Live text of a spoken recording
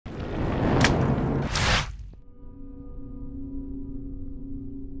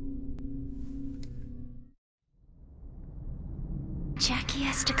Jackie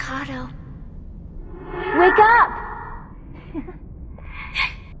Estacado. Wake up!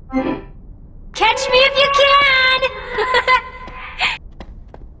 Catch me if you can!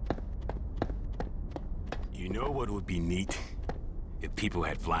 You know what would be neat? If people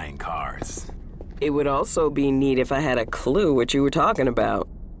had flying cars. It would also be neat if I had a clue what you were talking about.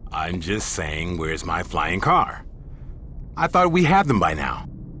 I'm just saying, where's my flying car? I thought we had them by now.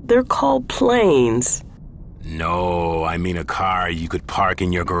 They're called planes. No, I mean a car you could park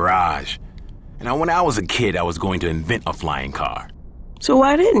in your garage. And when I was a kid, I was going to invent a flying car. So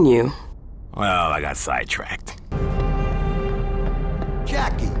why didn't you? Well, I got sidetracked.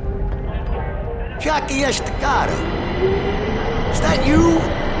 Jackie. Jackie Estacado. Is that you?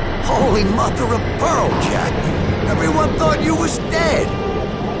 Holy mother of pearl, Jackie. Everyone thought you was dead.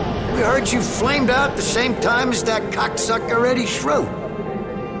 We heard you flamed out the same time as that cocksucker Eddie Schroeder.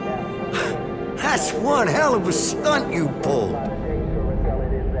 That's one hell of a stunt you pulled.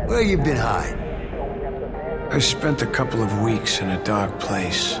 Where you been hiding? I spent a couple of weeks in a dark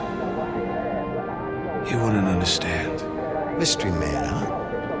place. You wouldn't understand. Mystery man, huh?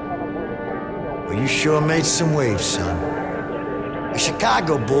 Well, you sure made some waves, son. The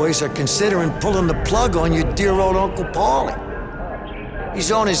Chicago boys are considering pulling the plug on your dear old Uncle Paulie.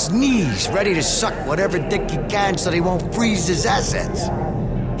 He's on his knees, ready to suck whatever dick he can so they won't freeze his assets.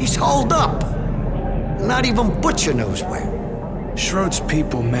 He's holed up. Not even Butcher knows where. Schroed's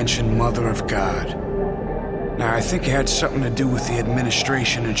people mentioned Mother of God. Now, I think it had something to do with the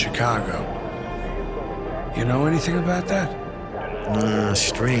administration in Chicago. You know anything about that?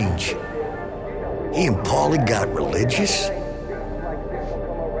 Strange. He and Paulie got religious?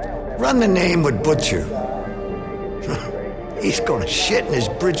 Run the name with Butcher. He's gonna shit in his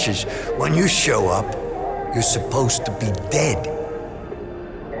britches when you show up. You're supposed to be dead.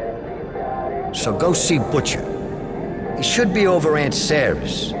 So go see Butcher. He should be over Aunt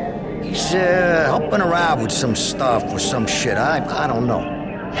Sarah's. He's helping her out with some stuff or some shit. I don't know.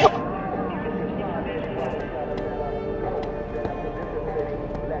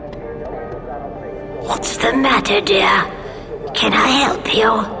 What's the matter, dear? Can I help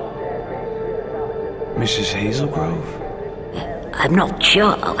you? Mrs. Hazelgrove? I'm not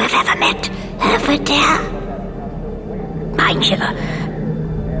sure we've ever met, have we, dear? Mind you,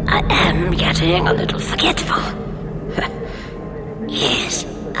 I am getting a little forgetful. Yes,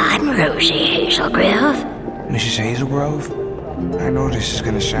 I'm Rosie Hazelgrove. Mrs. Hazelgrove? I know this is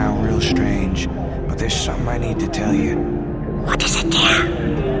gonna sound real strange, but there's something I need to tell you. What is it,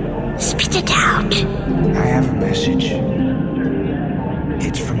 dear? Spit it out. I have a message.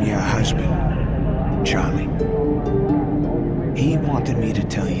 It's from your husband, Charlie. He wanted me to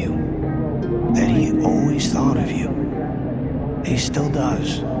tell you that he always thought of you. He still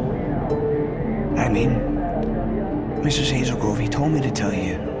does. I mean, Mrs. Hazelgrove, he told me to tell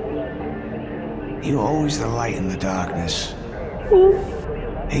you. You're always the light in the darkness.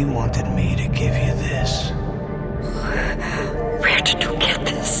 He wanted me to give you this. Where did you get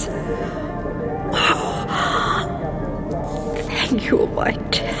this? Oh, thank you, my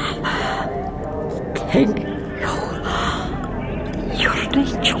dear. Thank you. You're an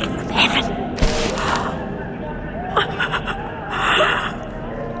angel from heaven.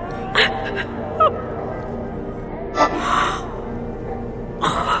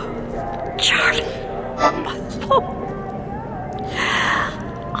 Charlie, my love.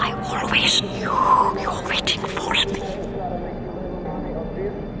 I always knew you were waiting for me.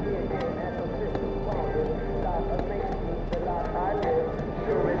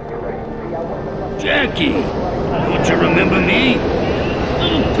 Jackie, don't you remember me?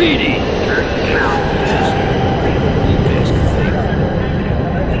 Little Petey. Yes. You ask a favor.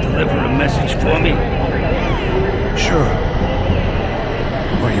 Deliver a message for me? Sure.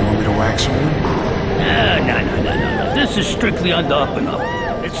 What, you want me to wax someone? No. This is strictly on the up and up.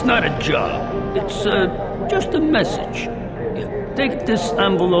 It's not a job. It's, just a message. Yeah, take this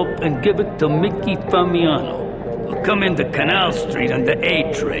envelope and give it to Mickey Famiano. He'll come into Canal Street on the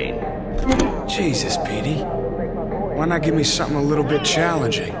A train. Jesus, Petey. Why not give me something a little bit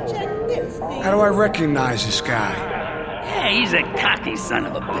challenging? How do I recognize this guy? Yeah, he's a cocky son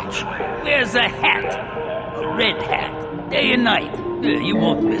of a bitch. Wears a hat. A red hat. Day and night. Yeah, you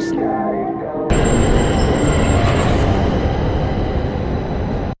won't miss him.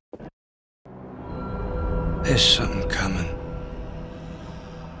 There's something coming.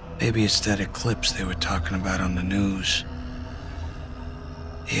 Maybe it's that eclipse they were talking about on the news.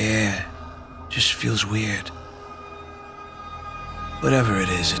 Yeah, just feels weird. Whatever it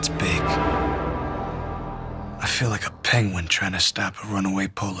is, it's big. I feel like a penguin trying to stop a runaway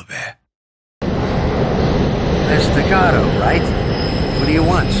polar bear. Estacado, right? What do you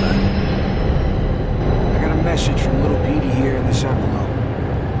want, son? I got a message from little Petey here in this envelope.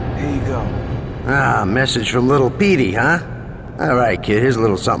 Here you go. Ah, message from little Petey, huh? All right, kid, here's a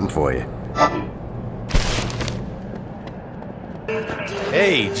little something for you.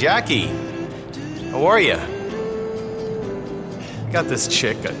 Hey, Jackie. How are you? Got this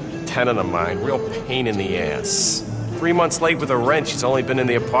chick, a tenant of mine, real pain in the ass. 3 months late with her rent, she's only been in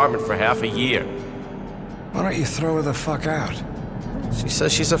the apartment for half a year. Why don't you throw her the fuck out? She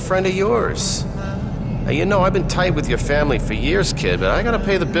says she's a friend of yours. Hey, you know, I've been tight with your family for years, kid, but I gotta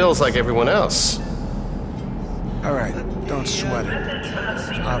pay the bills like everyone else. All right, don't sweat it.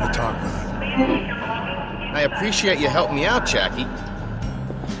 I'll have a talk with her. I appreciate you helping me out, Jackie.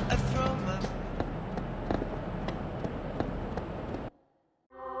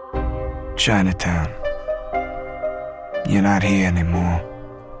 Chinatown. You're not here anymore.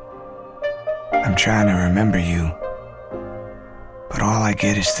 I'm trying to remember you, but all I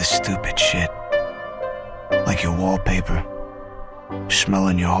get is this stupid shit. Like your wallpaper, smell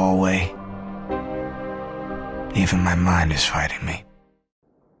in your hallway. Even my mind is fighting me.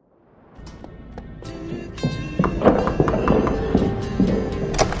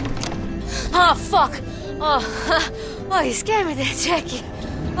 Oh, fuck. Oh, you scared me there, Jackie.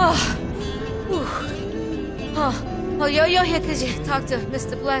 Oh, you're here because you talked to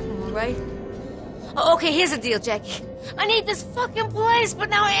Mr. Blackmore, right? Oh, okay, here's the deal, Jackie. I need this fucking place, but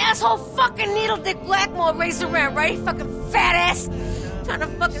now asshole fucking Needle Dick Blackmore raised around, right? Fucking fat ass. Trying to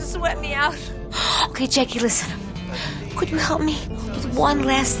fucking sweat me out. Okay, Jackie, listen. Could you help me with one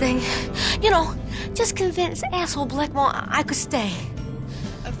last thing? You know, just convince asshole Blackmore I could stay.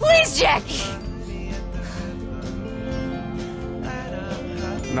 Please, Jackie!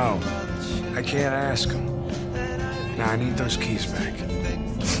 No, I can't ask him. Now I need those keys back.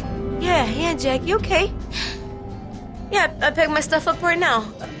 Yeah, Jackie, okay. Yeah, I pack my stuff up right now.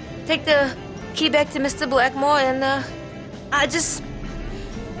 Take the key back to Mr. Blackmore and, I'll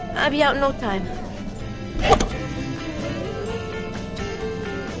be out in no time.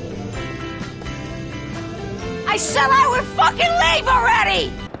 I said I would fucking leave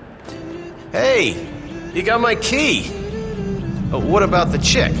already! Hey, you got my key. What about the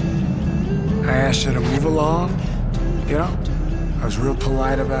chick? I asked her to move along, you know? I was real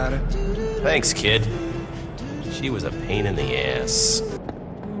polite about it. Thanks, kid. She was a pain in the ass.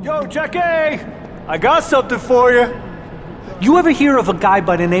 Yo, Jackie! I got something for you. You ever hear of a guy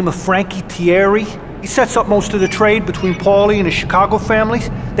by the name of Frankie Thierry? He sets up most of the trade between Paulie and the Chicago families.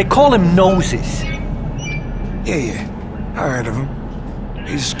 They call him Noses. Yeah, I heard of him.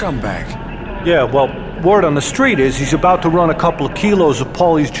 He's a scumbag. Yeah, well, word on the street is he's about to run a couple of kilos of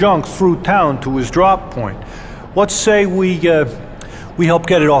Paulie's junk through town to his drop point. What say we help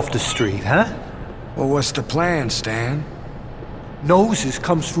get it off the street, huh? Well, what's the plan, Stan? Noses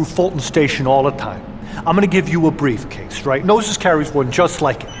comes through Fulton Station all the time. I'm gonna give you a briefcase, right? Noses carries one just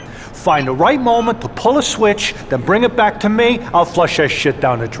like it. Find the right moment to pull a switch, then bring it back to me. I'll flush that shit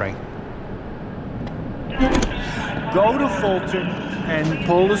down the drain. Go to Fulton and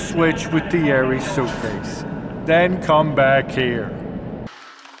pull the switch with Thierry's suitcase. Then come back here.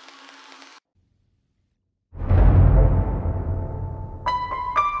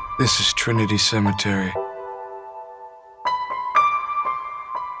 This is Trinity Cemetery.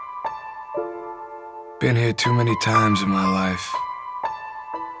 Been here too many times in my life.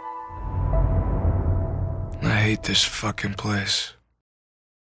 I hate this fucking place.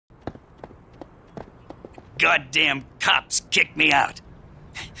 Goddamn cops kicked me out.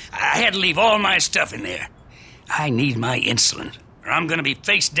 I had to leave all my stuff in there. I need my insulin, or I'm gonna be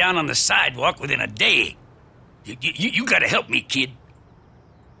face down on the sidewalk within a day. You gotta help me, kid.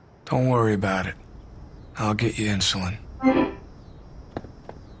 Don't worry about it. I'll get you insulin.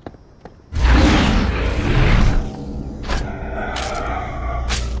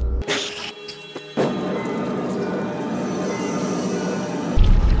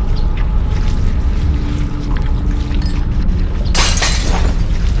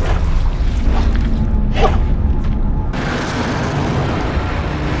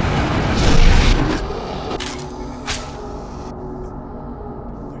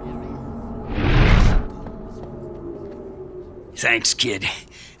 Thanks, kid.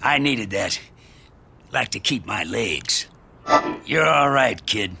 I needed that. Like to keep my legs. You're all right,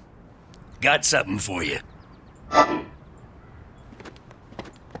 kid. Got something for you.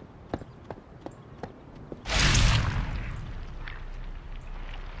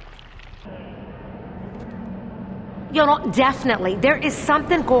 You know, definitely. There is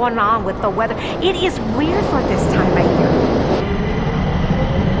something going on with the weather. It is weird for this time of year.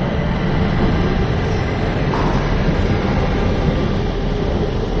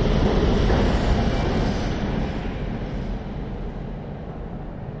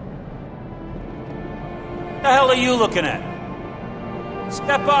 The hell are you looking at?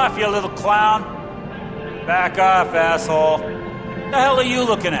 Step off, you little clown. Back off, asshole. The hell are you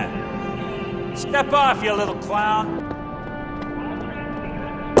looking at? Step off, you little clown.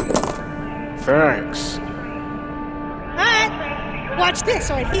 Thanks. Alright, watch this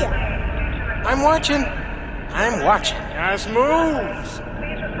right here. I'm watching. Nice moves.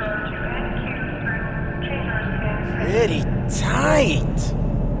 Pretty tight.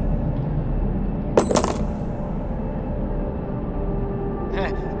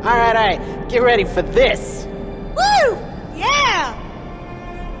 All right. Get ready for this. Woo! Yeah!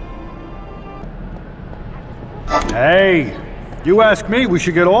 Hey, you ask me, we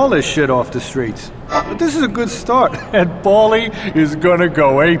should get all this shit off the streets. But this is a good start, and Paulie is gonna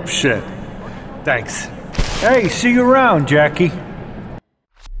go apeshit. Thanks. Hey, see you around, Jackie.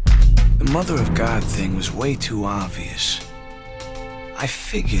 The Mother of God thing was way too obvious. I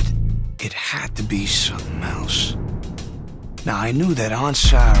figured it had to be something else. Now, I knew that Aunt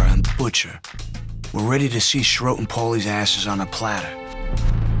Sarah and the Butcher were ready to see Schrot and Paulie's asses on a platter.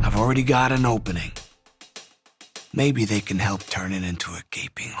 I've already got an opening. Maybe they can help turn it into a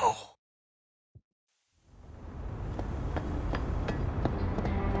gaping hole.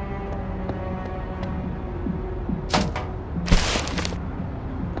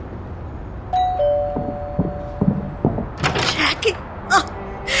 Jackie, oh,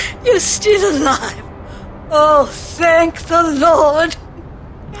 you're still alive. Oh, thank the Lord.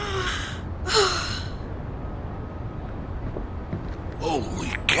 Holy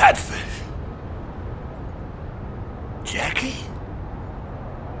catfish. Jackie?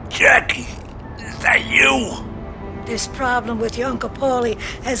 Jackie, is that you? This problem with your Uncle Paulie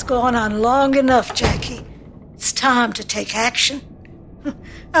has gone on long enough, Jackie. It's time to take action.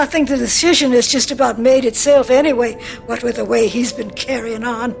 I think the decision has just about made itself anyway, what with the way he's been carrying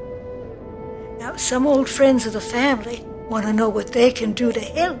on. Now, some old friends of the family want to know what they can do to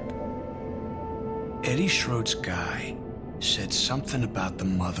help. Eddie Schrot's guy said something about the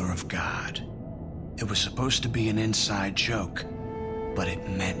Mother of God. It was supposed to be an inside joke, but it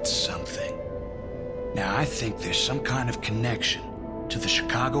meant something. Now, I think there's some kind of connection to the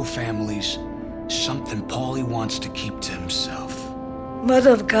Chicago families, something Paulie wants to keep to himself.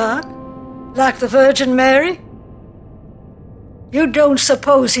 Mother of God? Like the Virgin Mary? You don't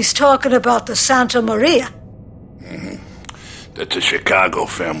suppose he's talking about the Santa Maria? That's a Chicago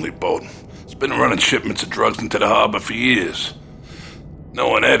family boat. It's been running shipments of drugs into the harbor for years.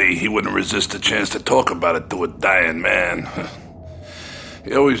 Knowing Eddie, he wouldn't resist a chance to talk about it to a dying man.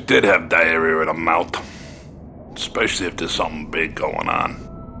 He always did have diarrhea in the mouth, especially if there's something big going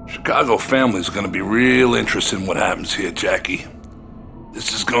on. Chicago family's gonna be real interested in what happens here, Jackie.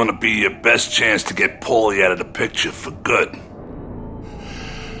 This is gonna be your best chance to get Paulie out of the picture for good.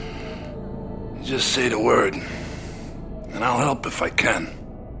 You just say the word, and I'll help if I can.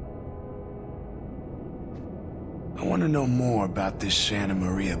 I want to know more about this Santa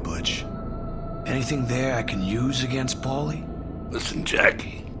Maria, Butch. Anything there I can use against Paulie? Listen,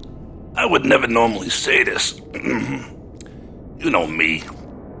 Jackie, I would never normally say this. You know me.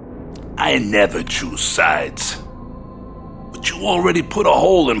 I never choose sides. But you already put a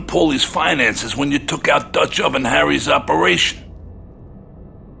hole in Paulie's finances when you took out Dutch Oven Harry's operation.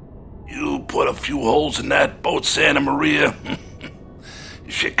 You put a few holes in that boat, Santa Maria.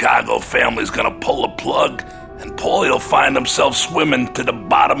 Your Chicago family's gonna pull the plug, and Paulie'll find himself swimming to the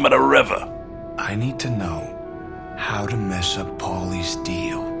bottom of the river. I need to know how to mess up Paulie's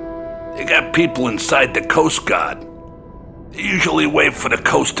deal. They got people inside the Coast Guard. They usually wait for the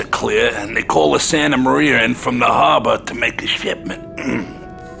coast to clear, and they call the Santa Maria in from the harbor to make a shipment.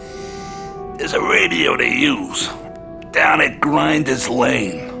 There's a radio they use down at Grinder's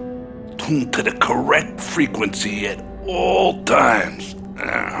Lane, tuned to the correct frequency at all times.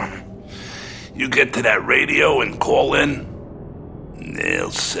 You get to that radio and call in,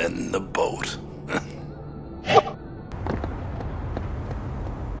 they'll send the boat.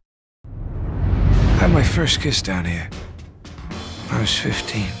 I had my first kiss down here. I was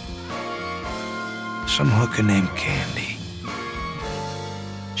 15. Some hooker named Candy.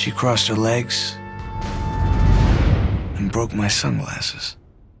 She crossed her legs and broke my sunglasses.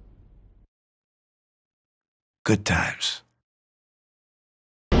 Good times.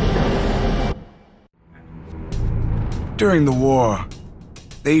 During the war,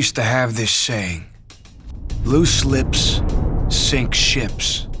 they used to have this saying, loose lips sink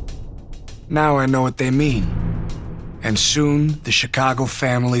ships. Now I know what they mean. And soon, the Chicago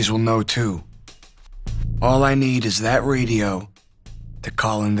families will know too. All I need is that radio to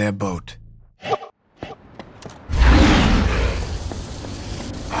call in their boat.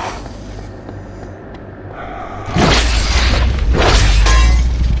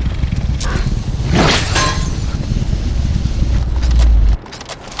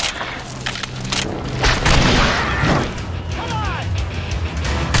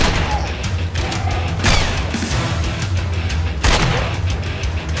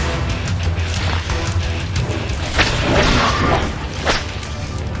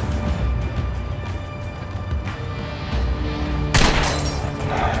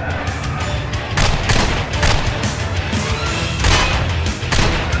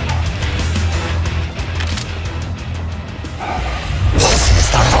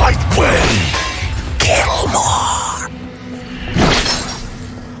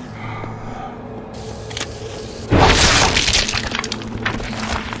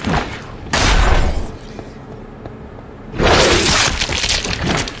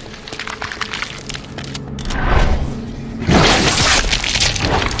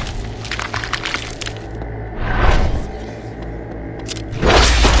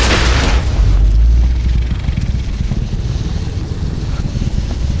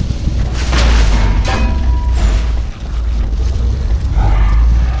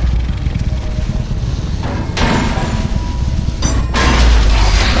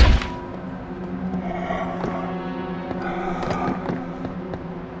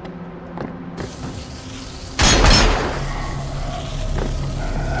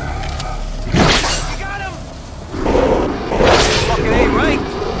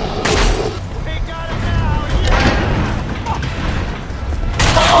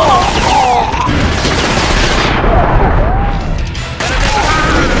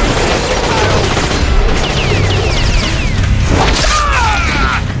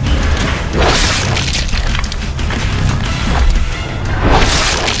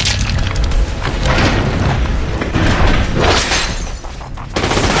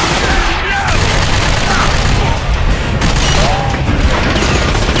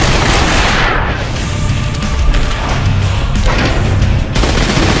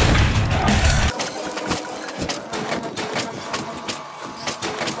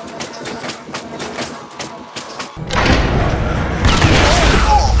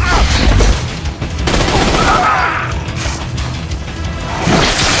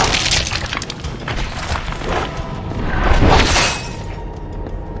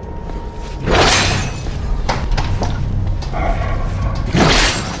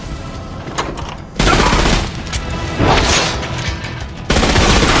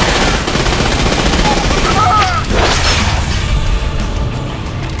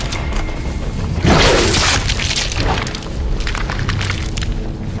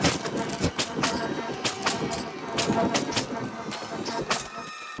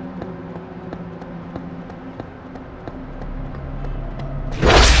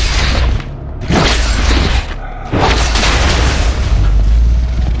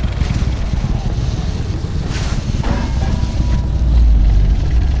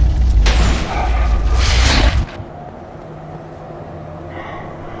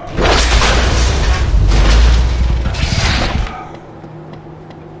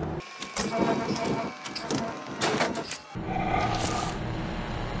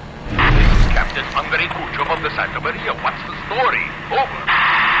 Maria, what's the story? Over.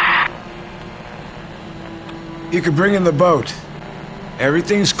 You can bring in the boat.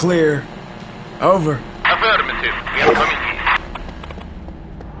 Everything's clear. Over. Affirmative. We are coming in.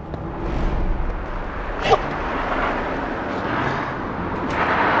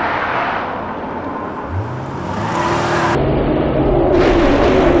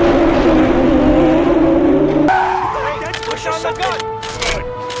 Push on the gun! Good.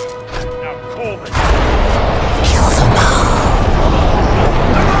 Now pull it. Kill them all.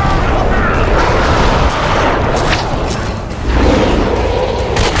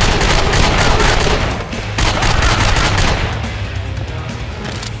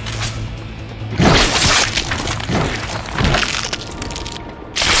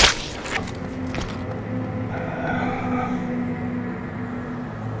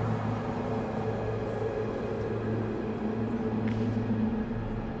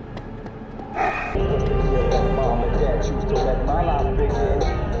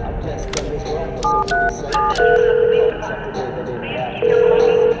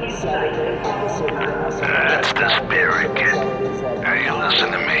 That's the spirit, kid. Now you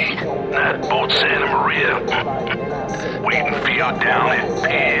listen to me. That boat Santa Maria. Waiting for you down at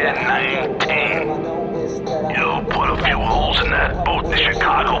Pier 19. You put a few holes in that boat, the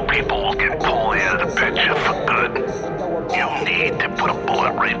Chicago people will get pulled out of the picture for good. You need to put a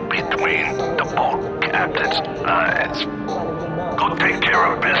bullet right between the boat captain's eyes. Go take care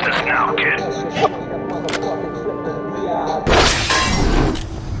of business now, kid.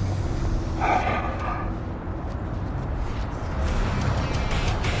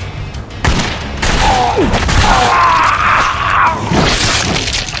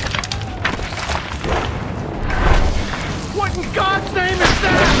 What in God's name is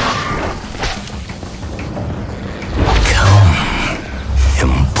that? Come,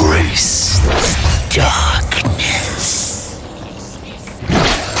 embrace the darkness.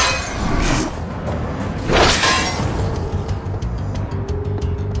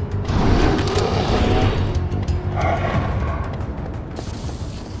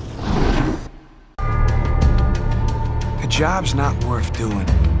 A job's not worth doing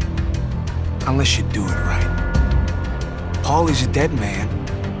unless you do it right. Paulie's a dead man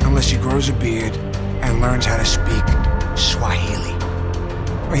unless he grows a beard and learns how to speak Swahili.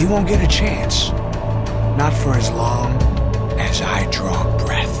 Or he won't get a chance. Not for as long as I draw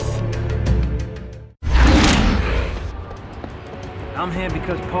breath. I'm here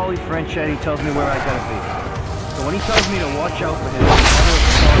because Paulie Franchetti tells me where I gotta be. So when he tells me to watch out for him,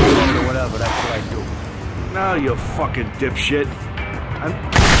 or whatever, that's what I do. Now you fucking dipshit.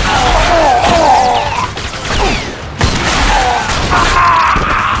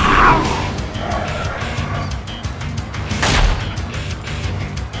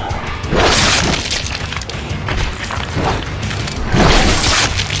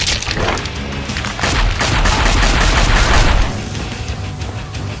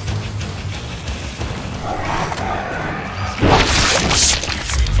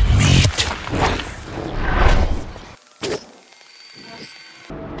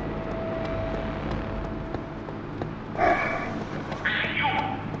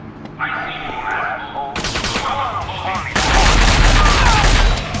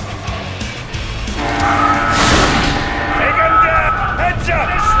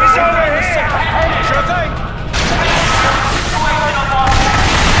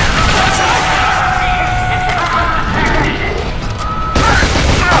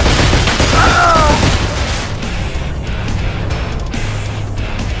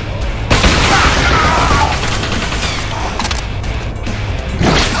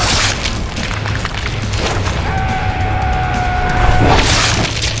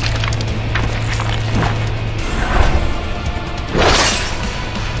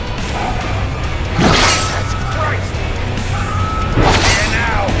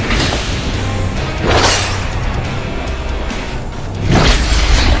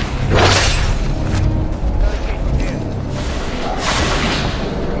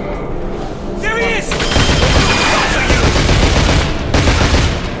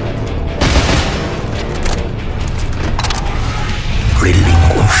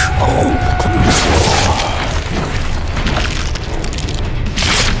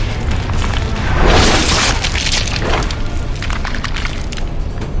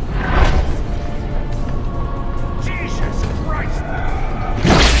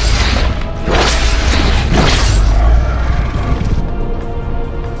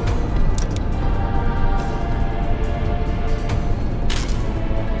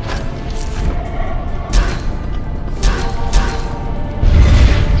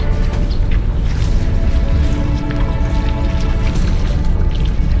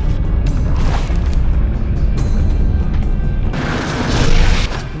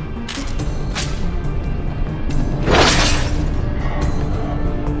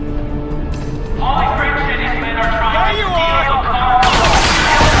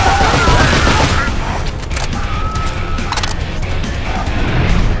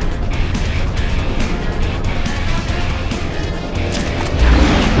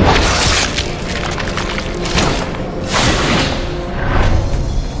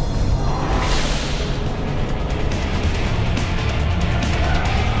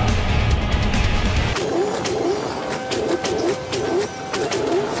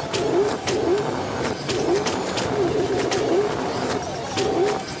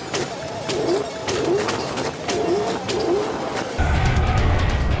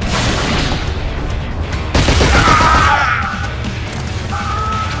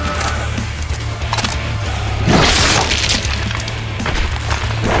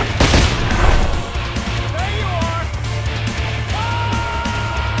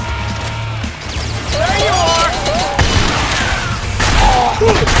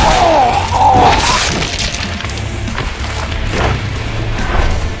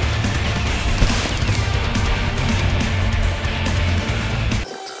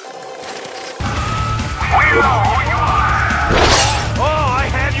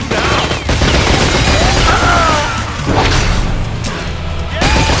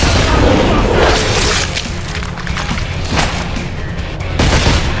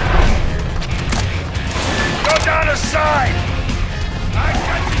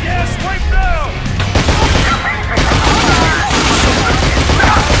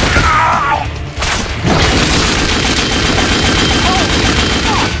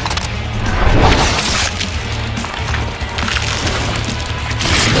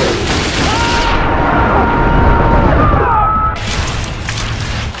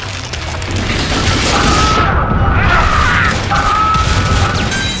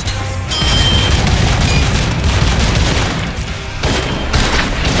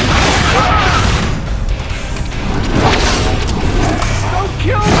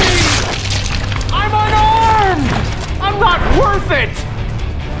 it!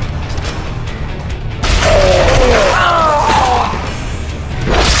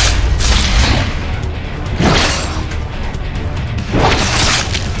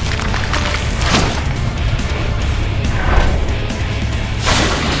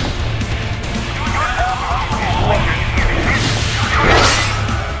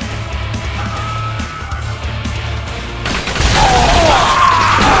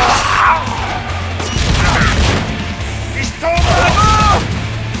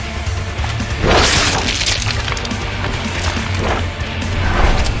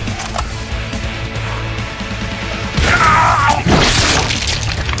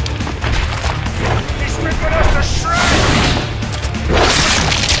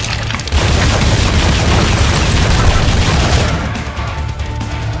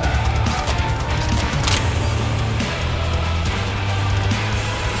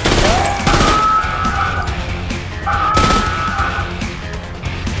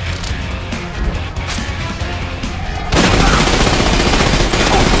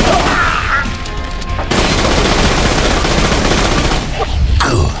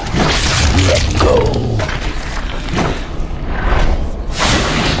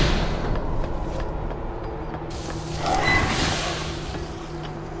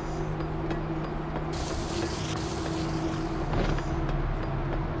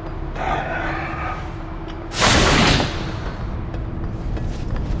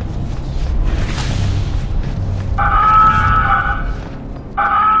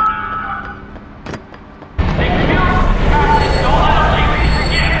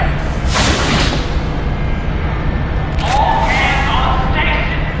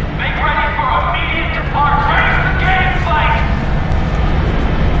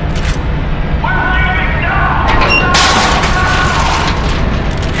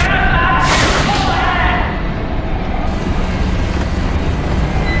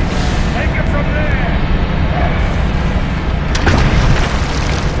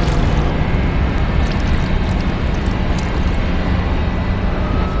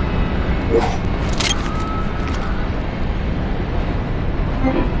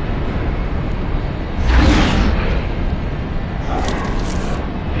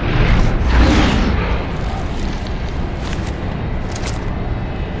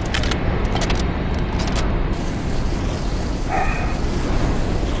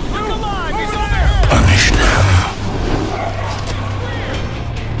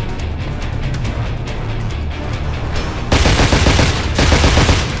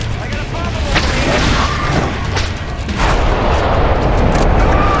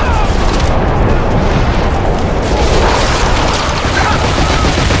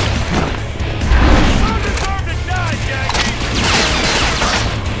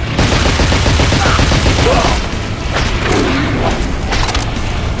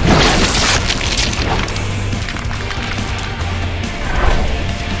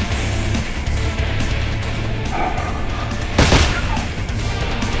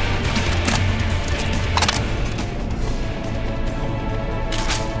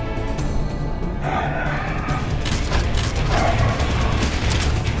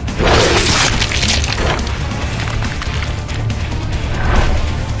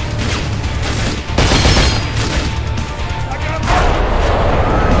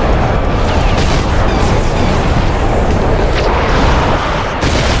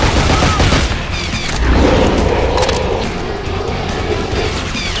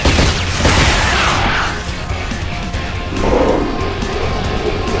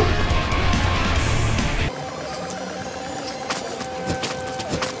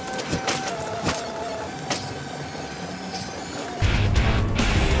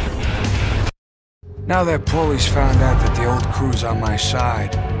 Now that Paulie's found out that the old crew's on my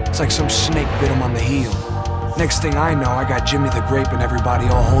side, it's like some snake bit him on the heel. Next thing I know, I got Jimmy the Grape and everybody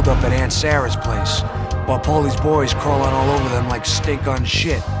all holed up at Aunt Sarah's place, while Paulie's boys crawling all over them like stink on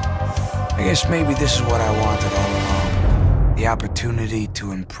shit. I guess maybe this is what I wanted all along. The opportunity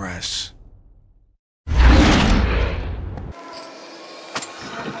to impress. You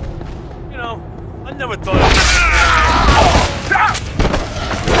know, I never thought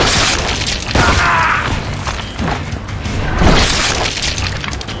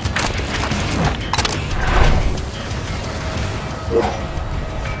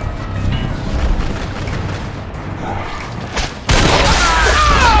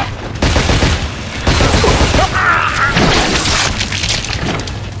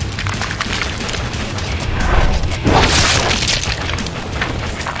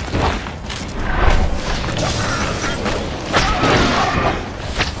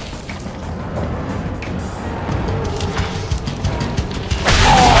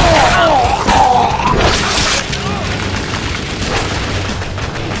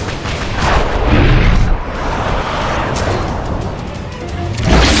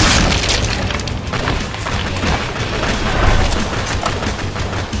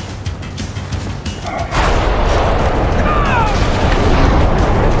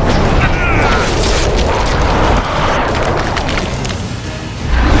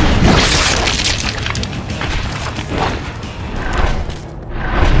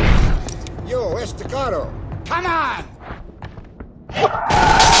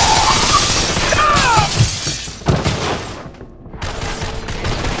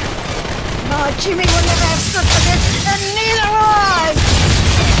Oh, Jimmy will never have stood for this, and neither will I!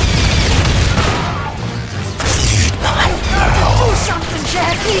 You've got to do something,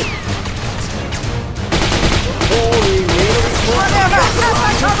 Jackie! Whatever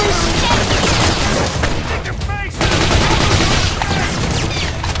happened to this shit?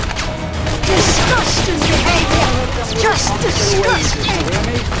 Disgusting behavior! Just disgusting!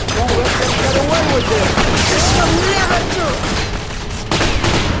 Don't let them get away with this! This will never do!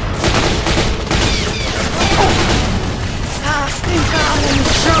 I think I'm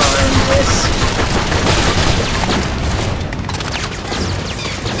enjoying this!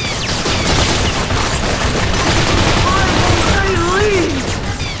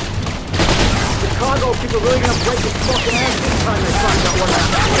 Chicago people really gonna break his fucking ass this time they find out what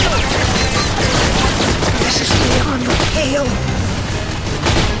happened. This is beyond the pale.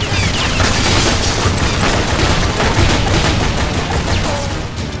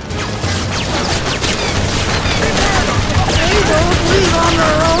 They don't leave on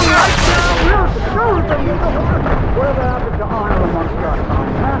their own right now. We'll shoot them. Whatever happened to honor amongst us,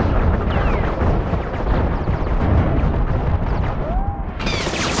 huh?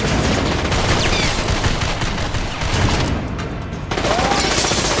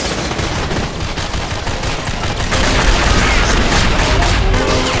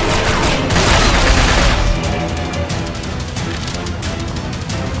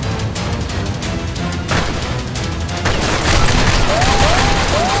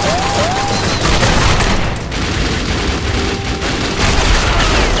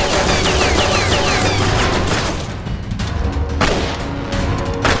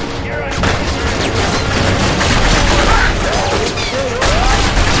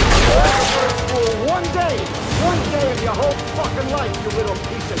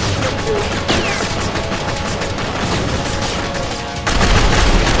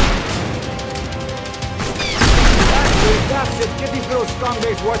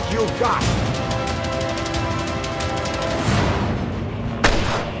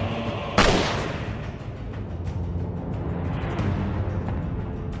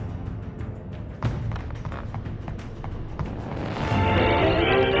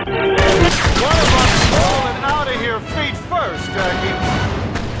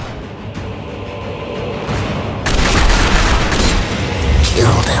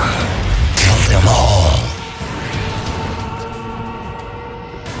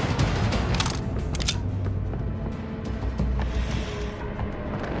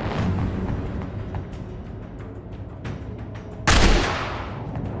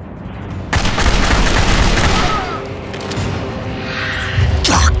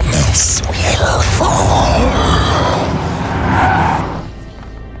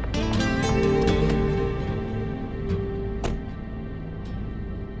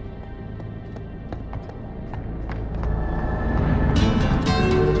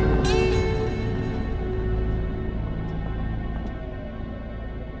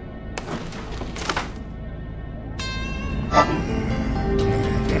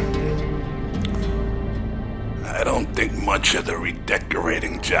 I don't think much of the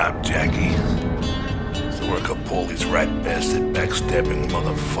redecorating job, Jackie. It's the work of Paulie's rat bastard backstabbing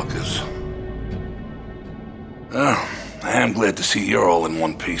motherfuckers. Oh, I am glad to see you're all in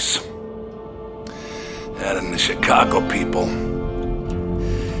one piece. And the Chicago people,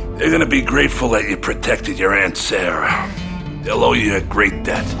 they're gonna be grateful that you protected your Aunt Sarah. They'll owe you a great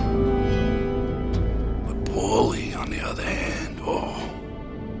debt. But Paulie, on the other hand, oh.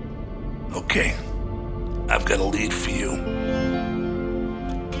 Okay, I've got a lead for you.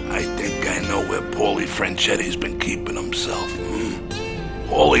 I think I know where Paulie Franchetti's been keeping himself.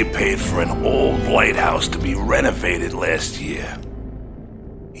 Paulie paid for an old lighthouse to be renovated last year.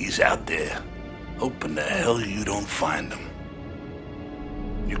 He's out there, hoping the hell you don't find him.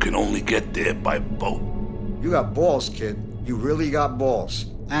 You can only get there by boat. You got balls, kid. You really got balls.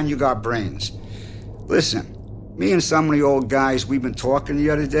 And you got brains. Listen, me and some of the old guys, we've been talking the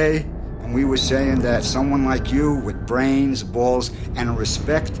other day, and we were saying that someone like you with brains, balls, and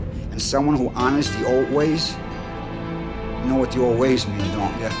respect, and someone who honors the old ways, you know what the old ways mean,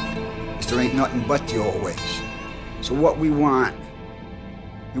 don't you? Is there ain't nothing but the old ways. So what we want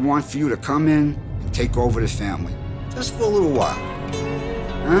for you to come in and take over the family. Just for a little while.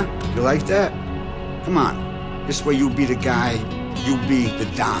 Huh? You like that? Come on. This way you be the guy, you be the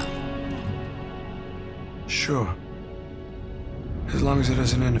Don. Sure. As long as it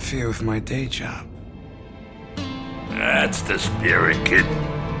doesn't interfere with my day job. That's the spirit, kid.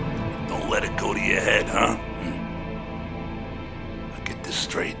 Don't let it go to your head, huh? Now get this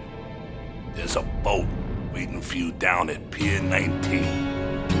straight. There's a boat waiting for you down at Pier 19.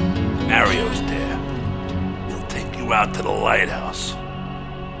 Mario's you out to the lighthouse.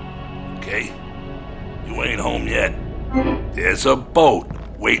 Okay? You ain't home yet. There's a boat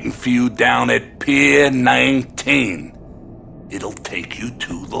waiting for you down at Pier 19. It'll take you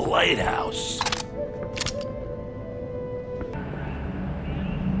to the lighthouse.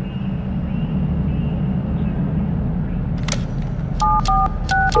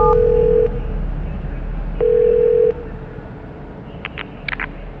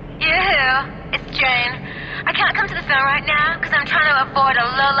 Yoo-hoo, it's Jane. I can't come to the phone right now because I'm trying to avoid a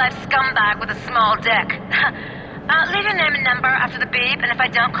low-life scumbag with a small dick. Leave your name and number after the beep, and if I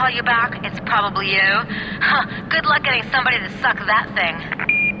don't call you back, it's probably you. Good luck getting somebody to suck that thing.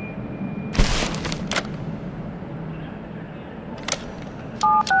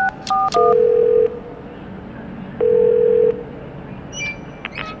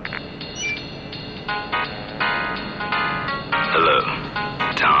 Hello,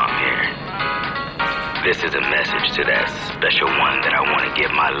 Tom here. This is a message to that special one that I want to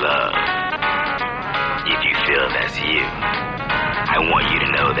give my love. If you feel that's you, I want you to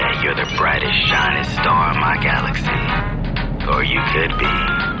know that you're the brightest, shinest star in my galaxy. Or you could be.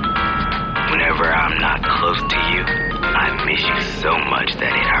 Whenever I'm not close to you, I miss you so much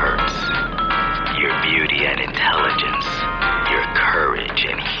that it hurts. Your beauty and intelligence, your courage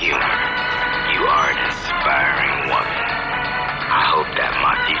and humor. You are an inspiring woman. I hope that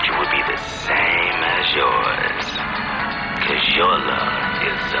my future will be the same as yours. 'Cause your love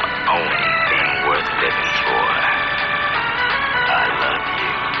is the only thing worth living for. I love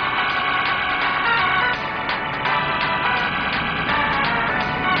you.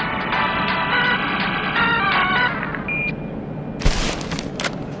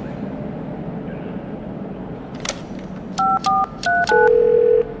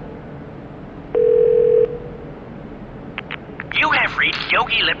 You have reached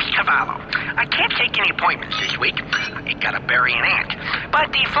Yogi Lips Cavallo. I can't take any appointments this week. I gotta bury an aunt.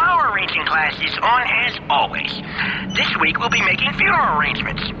 But the flower arranging class is on as always. This week we'll be making funeral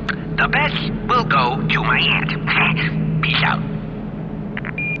arrangements. The best will go to my aunt. Peace out.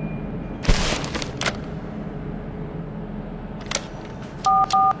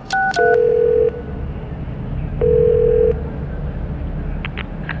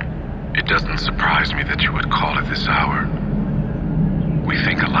 It doesn't surprise me that you would call at this hour. We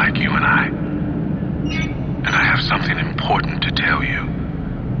think alike, you and I. And I have something important to tell you.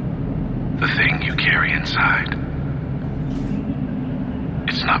 The thing you carry inside.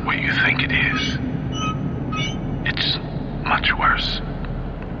 It's not what you think it is. It's much worse.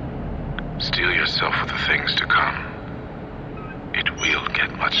 Steel yourself for the things to come. It will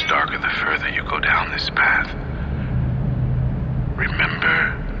get much darker the further you go down this path.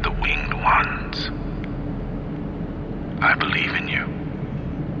 Remember the winged ones. I believe in you.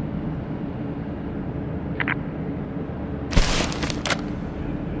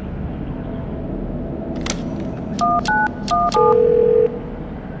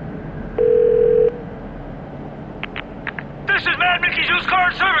 This is Mad Mickey's used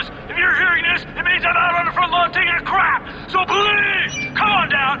car service. If you're hearing this, it means I'm out on the front lawn taking a crap. So please, come on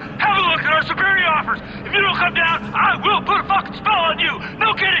down, have a look at our superior offers. If you don't come down, I will put a fucking spell on you.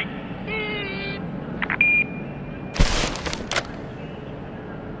 No kidding.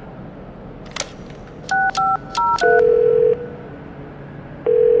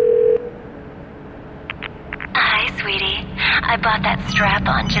 Hi, sweetie. I bought that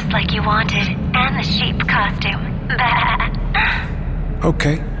strap-on just like you wanted, and the sheep costume.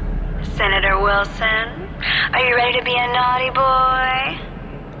 Okay. Senator Wilson, are you ready to be a naughty boy?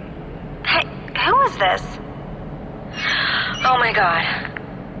 Hey, who is this? Oh my god.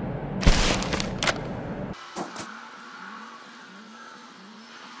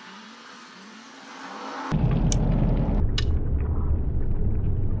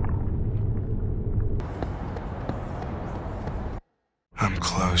 I'm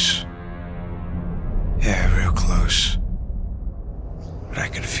close. Yeah, real close. But I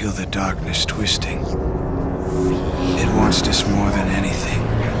can feel the darkness twisting. It wants this more than anything.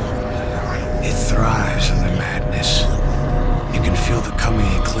 It thrives in the madness. You can feel the coming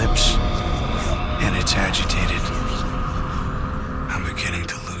eclipse, and it's agitated. I'm beginning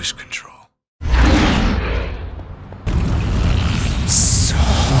to lose control. So,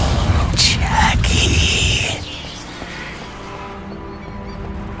 Jackie.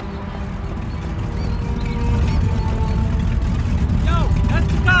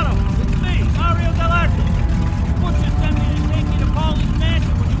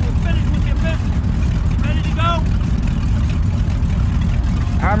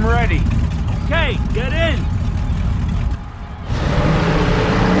 I'm ready. Okay, get in.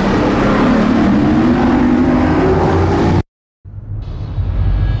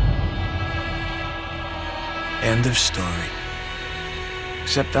 End of story.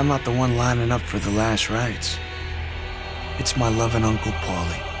 Except I'm not the one lining up for the last rites. It's my loving Uncle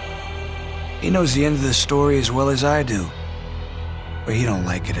Paulie. He knows the end of the story as well as I do, but he don't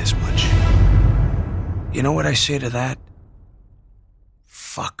like it as much. You know what I say to that?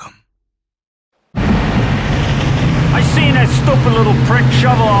 Fuck him. I seen that stupid little prick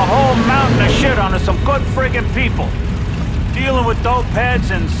shovel a whole mountain of shit onto some good friggin' people. Dealing with dope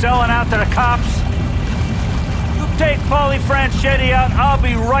heads and selling out to the cops. You take Paulie Franchetti out, I'll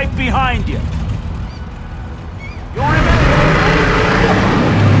be right behind you. You remember?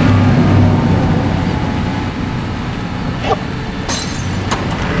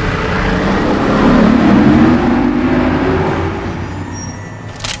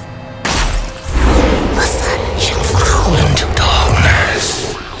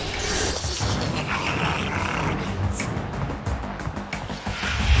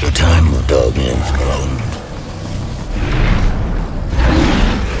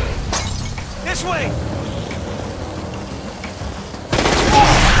 This way!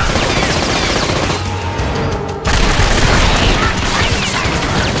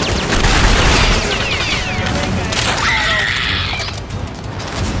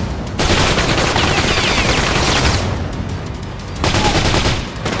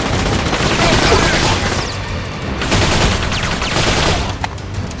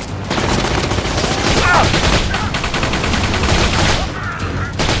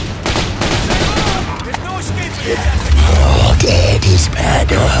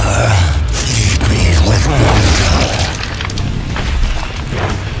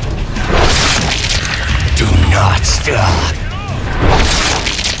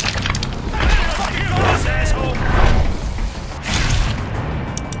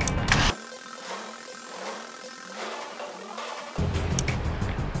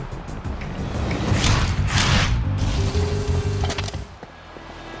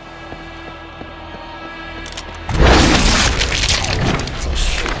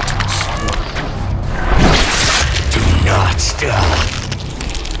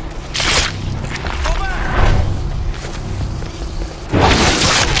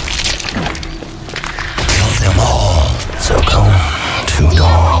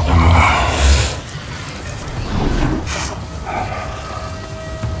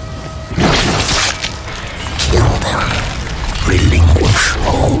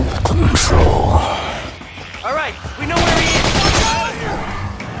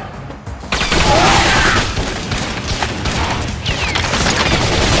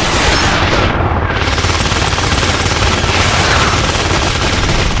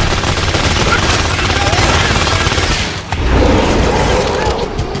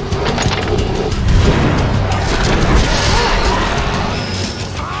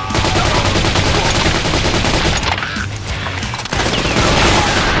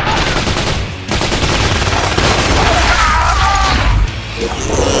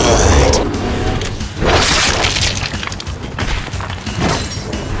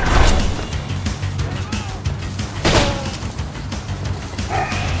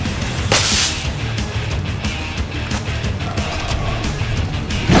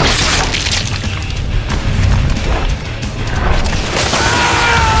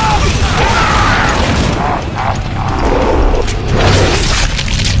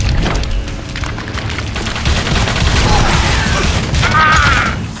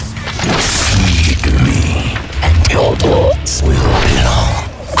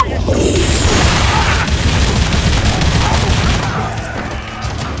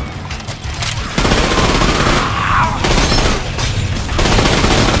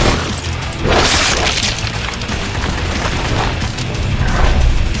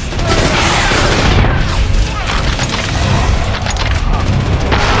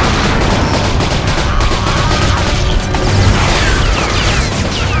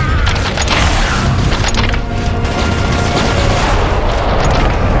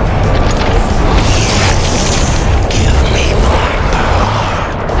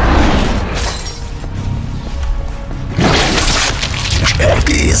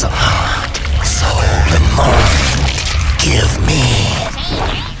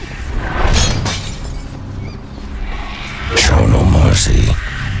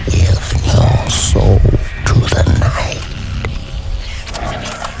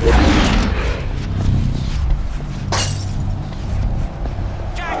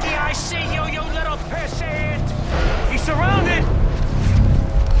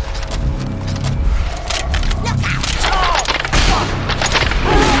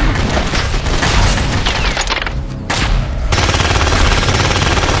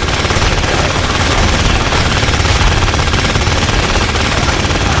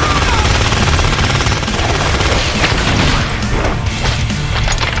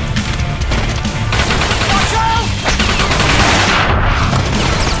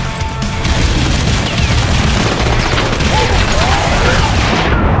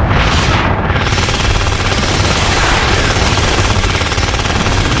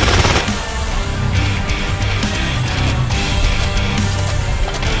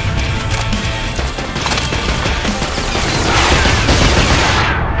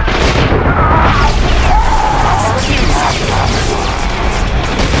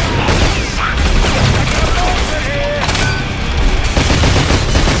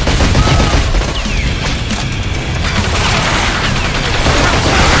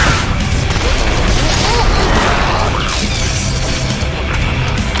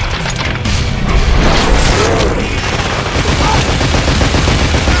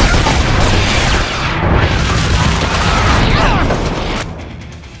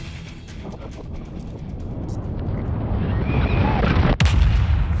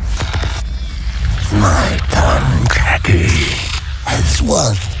 This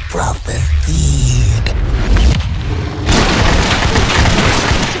was prophecy.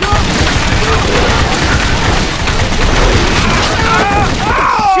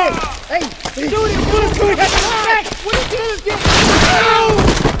 Shit! Hey! Dude, what is going on? What are you doing?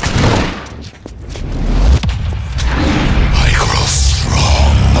 I grow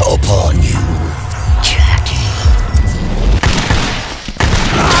strong upon you, Jackie.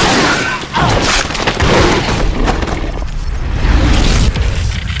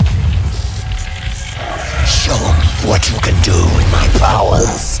 Show me what you can do with my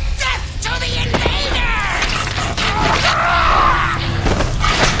powers. Death to the invaders!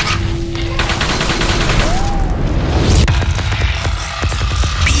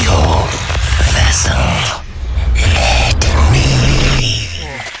 Behold, vessel, let me.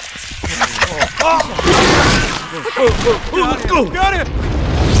 Let's go! Got it!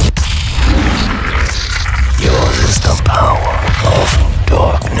 Yours is the power of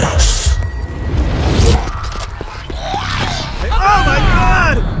darkness. Oh my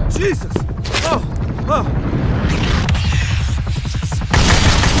God! Jesus! Oh!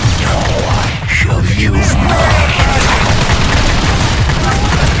 Now I shall use mine.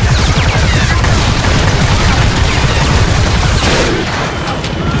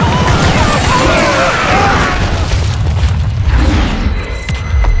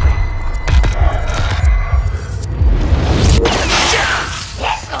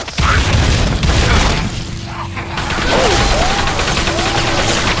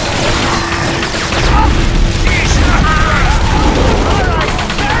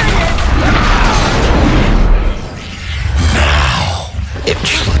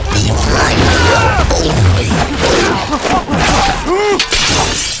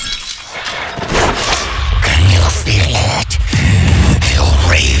 Can you feel it? Your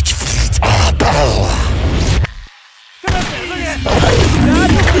rage feeds our battle.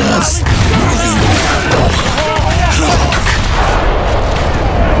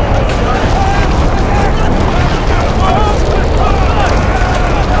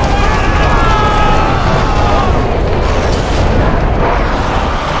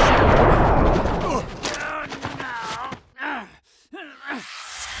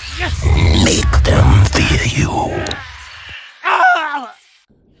 Make them fear you.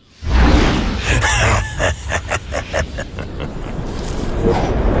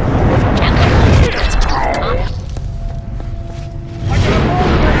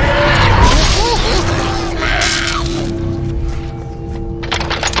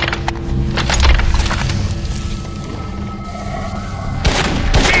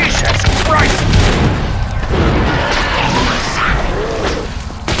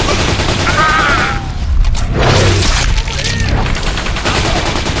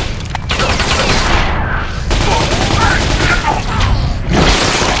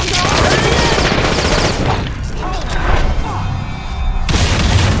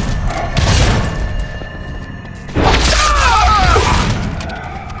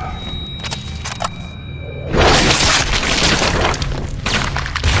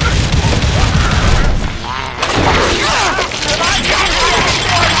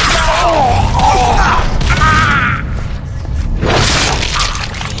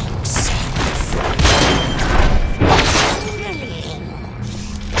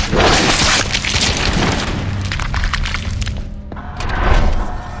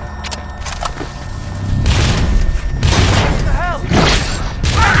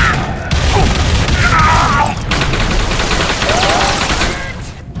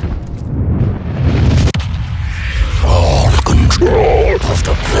 Of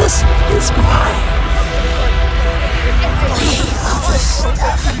the bliss is mine. We are the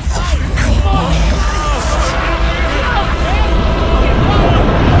stuff of nightmares.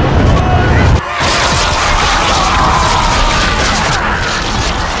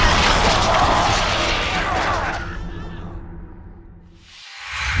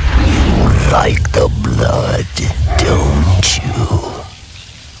 You like the blood, don't you?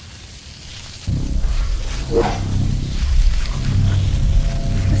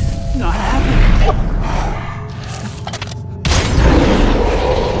 Not happening.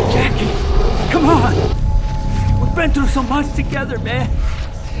 Jackie, come on. We've been through so much together, man.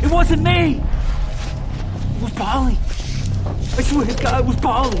 It wasn't me. It was Polly. I swear to God, it was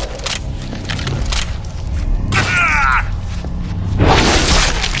Polly.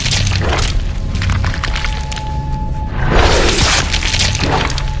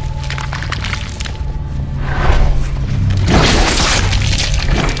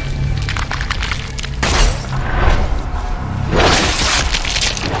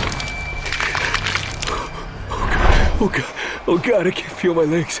 Oh God. Oh God, I can't feel my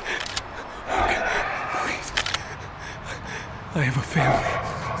legs. Okay. Please. I have a family.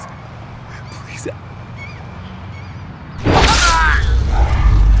 Please.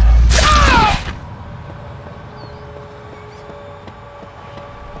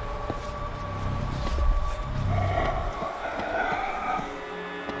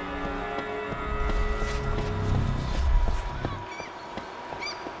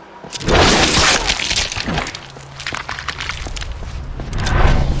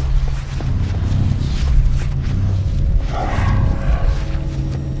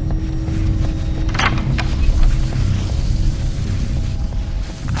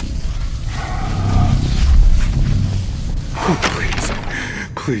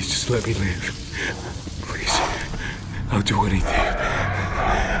 Please, just let me live. Please. I'll do anything.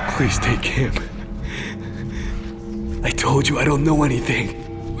 Please take him. I told you I don't know anything.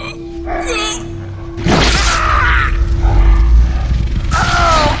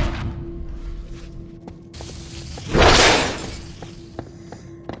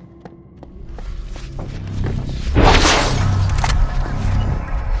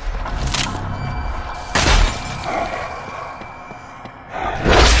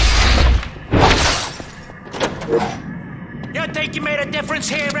 You think you made a difference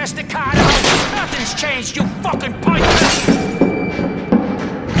here, Estacado? Nothing's changed, you fucking pointless!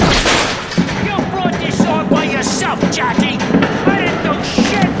 You brought this on by yourself, Jackie! I didn't do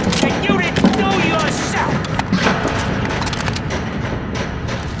shit, and you didn't do yourself!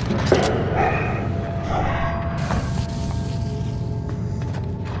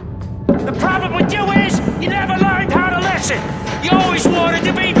 The problem with you is, you never learned how to listen! You always wanted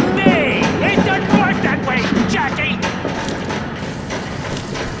to be me! It doesn't work that way, Jackie!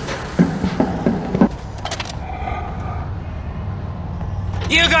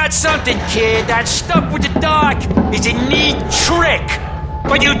 You got something, kid. That stuff with the dark is a neat trick.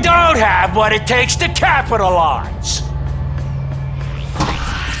 But you don't have what it takes to capitalize.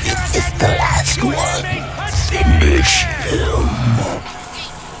 This is the last one. Finish him.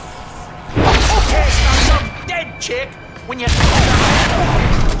 Okay, it's not some dead chick when you...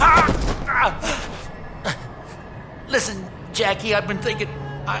 Listen, Jackie, I've been thinking...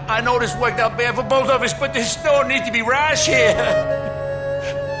 I know this worked out bad for both of us, but there's no need to be rash here.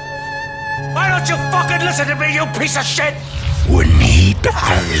 Why don't you fucking listen to me, you piece of shit? When he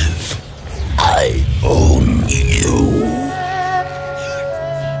dies, I own you.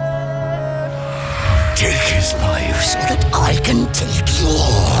 Take his life so that I can take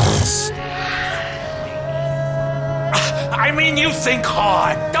yours. I mean, you think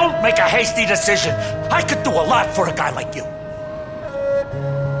hard. Don't make a hasty decision. I could do a lot for a guy like you.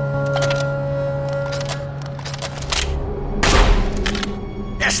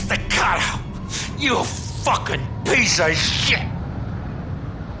 Estacado, you fucking piece of shit.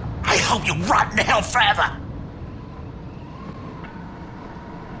 I hope you rot in hell forever.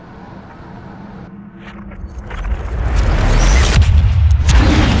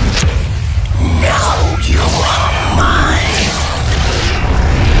 Now you are mine.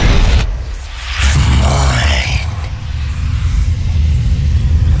 Mine.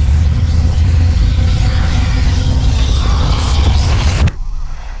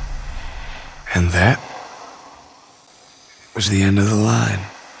 And that was the end of the line.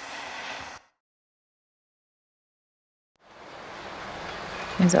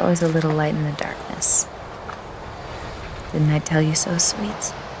 There's always a little light in the darkness. Didn't I tell you so,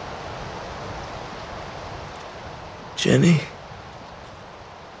 sweets? Jenny?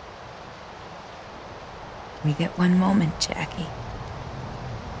 We get one moment, Jackie.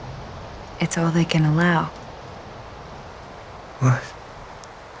 It's all they can allow. What?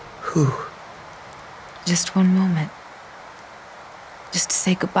 Who? Just one moment. Just to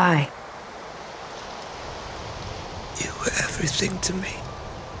say goodbye. You were everything to me.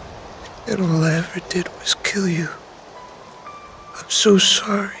 And all I ever did was kill you. I'm so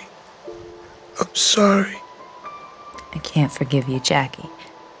sorry. I'm sorry. I can't forgive you, Jackie.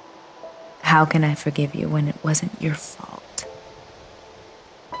 How can I forgive you when it wasn't your fault?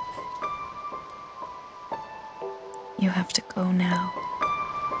 You have to go now.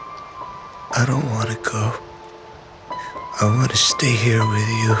 I don't want to go. I want to stay here with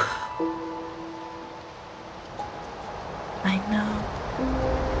you. I know.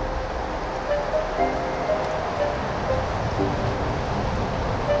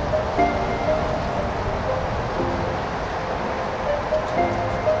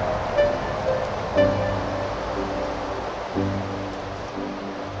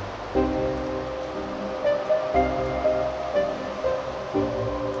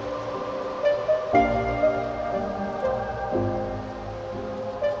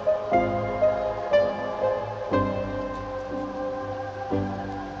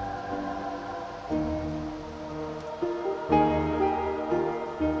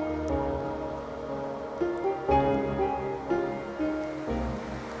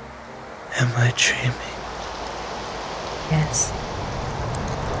 Am I dreaming? Yes.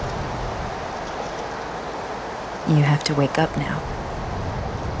 You have to wake up now.